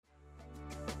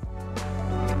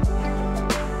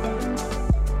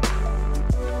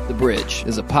Bridge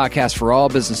is a podcast for all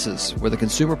businesses where the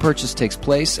consumer purchase takes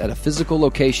place at a physical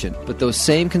location, but those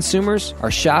same consumers are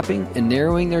shopping and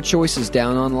narrowing their choices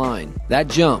down online. That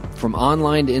jump from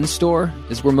online to in-store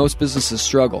is where most businesses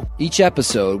struggle. Each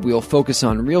episode, we will focus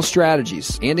on real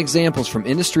strategies and examples from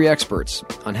industry experts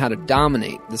on how to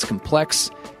dominate this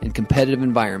complex and competitive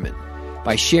environment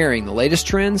by sharing the latest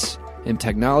trends in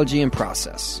technology and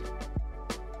process.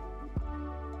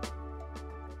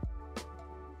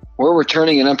 We're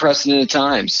returning in unprecedented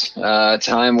times, a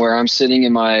time where I'm sitting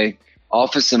in my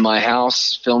office in my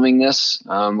house filming this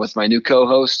with my new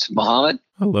co-host, Mohammed.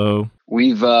 Hello.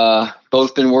 We've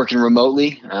both been working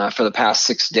remotely for the past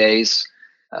 6 days.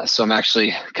 So I'm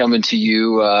actually coming to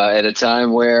you at a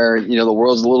time where, the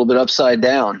world's a little bit upside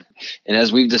down. And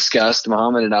as we've discussed,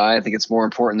 Mohammed and I think it's more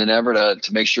important than ever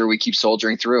to make sure we keep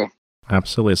soldiering through.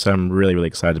 Absolutely. So I'm really, really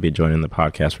excited to be joining the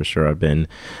podcast for sure. I've been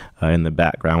in the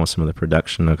background with some of the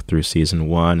production through season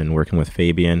 1 and working with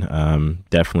Fabian.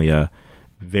 Definitely a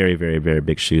very, very, very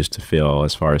big shoes to fill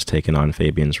as far as taking on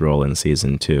Fabian's role in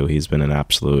season 2. He's been an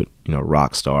absolute,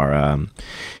 rock star.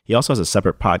 He also has a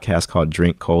separate podcast called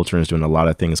Drink Culture and is doing a lot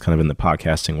of things kind of in the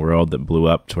podcasting world that blew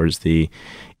up towards the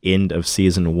end of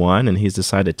season 1, and he's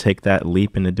decided to take that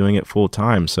leap into doing it full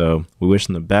time. So we wish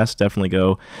him the best. Definitely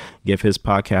go give his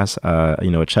podcast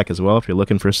a check as well if you're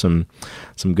looking for some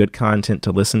good content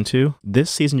to listen to. This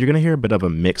season you're going to hear a bit of a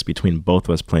mix between both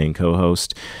of us playing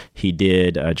co-host. He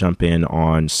did jump in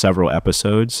on several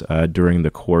episodes during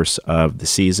the course of the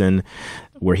season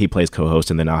where he plays co-host,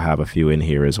 and then I'll have a few in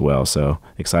here as well. So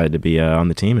excited to be on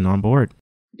the team and on board.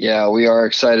 Yeah, we are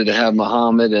excited to have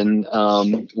Mohammed, and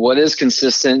what is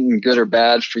consistent and good or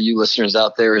bad for you listeners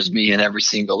out there is me in every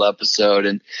single episode.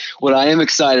 And what I am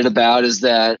excited about is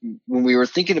that when we were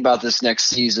thinking about this next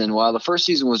season, while the first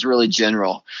season was really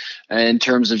general in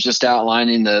terms of just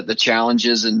outlining the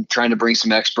challenges and trying to bring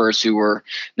some experts who were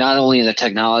not only in the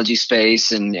technology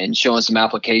space and showing some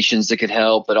applications that could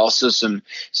help, but also some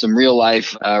real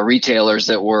life retailers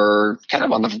that were kind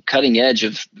of on the cutting edge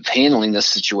of handling this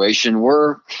situation,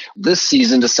 this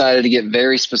season decided to get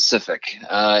very specific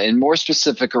and more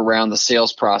specific around the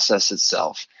sales process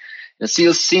itself. It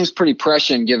seems pretty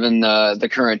prescient given the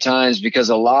current times, because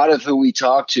a lot of who we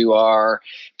talk to are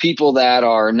people that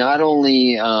are not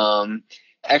only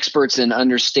experts in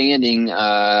understanding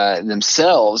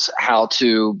themselves how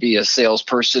to be a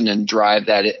salesperson and drive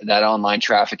that online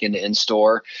traffic into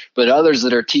in-store, but others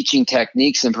that are teaching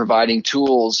techniques and providing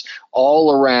tools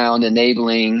all around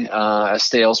enabling a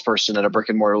salesperson at a brick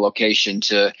and mortar location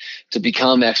to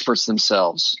become experts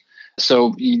themselves.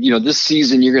 So, this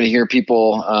season, you're going to hear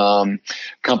people,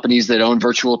 companies that own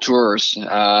virtual tours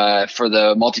for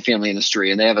the multifamily industry,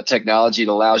 and they have a technology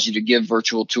that allows you to give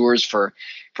virtual tours for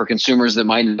consumers that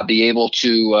might not be able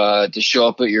to show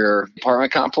up at your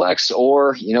apartment complex,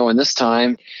 or, in this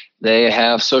time, they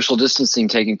have social distancing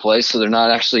taking place, so they're not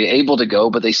actually able to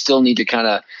go, but they still need to kind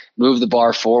of move the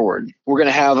bar forward. We're going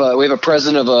to have we have a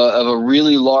president of a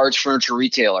really large furniture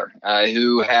retailer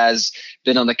who has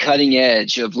been on the cutting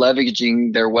edge of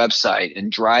leveraging their website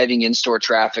and driving in-store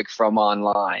traffic from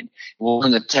online. We'll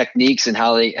learn the techniques and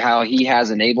how he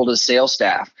has enabled his sales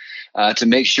staff to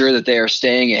make sure that they are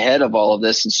staying ahead of all of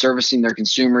this and servicing their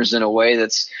consumers in a way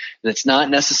that's not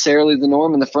necessarily the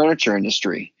norm in the furniture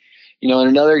industry. In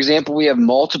another example, we have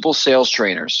multiple sales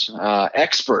trainers,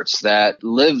 experts that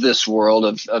live this world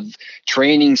of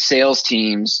training sales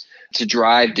teams to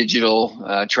drive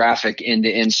digital traffic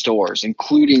into in-stores,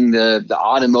 including the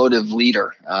automotive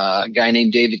leader, a guy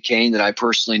named David Kane that I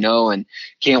personally know and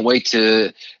can't wait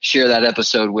to share that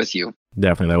episode with you.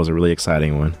 Definitely. That was a really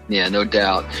exciting one. Yeah, no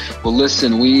doubt. Well,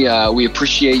 listen, we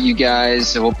appreciate you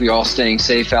guys. I hope you're all staying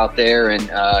safe out there,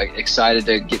 and excited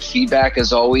to get feedback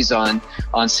as always on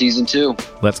season 2.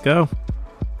 Let's go.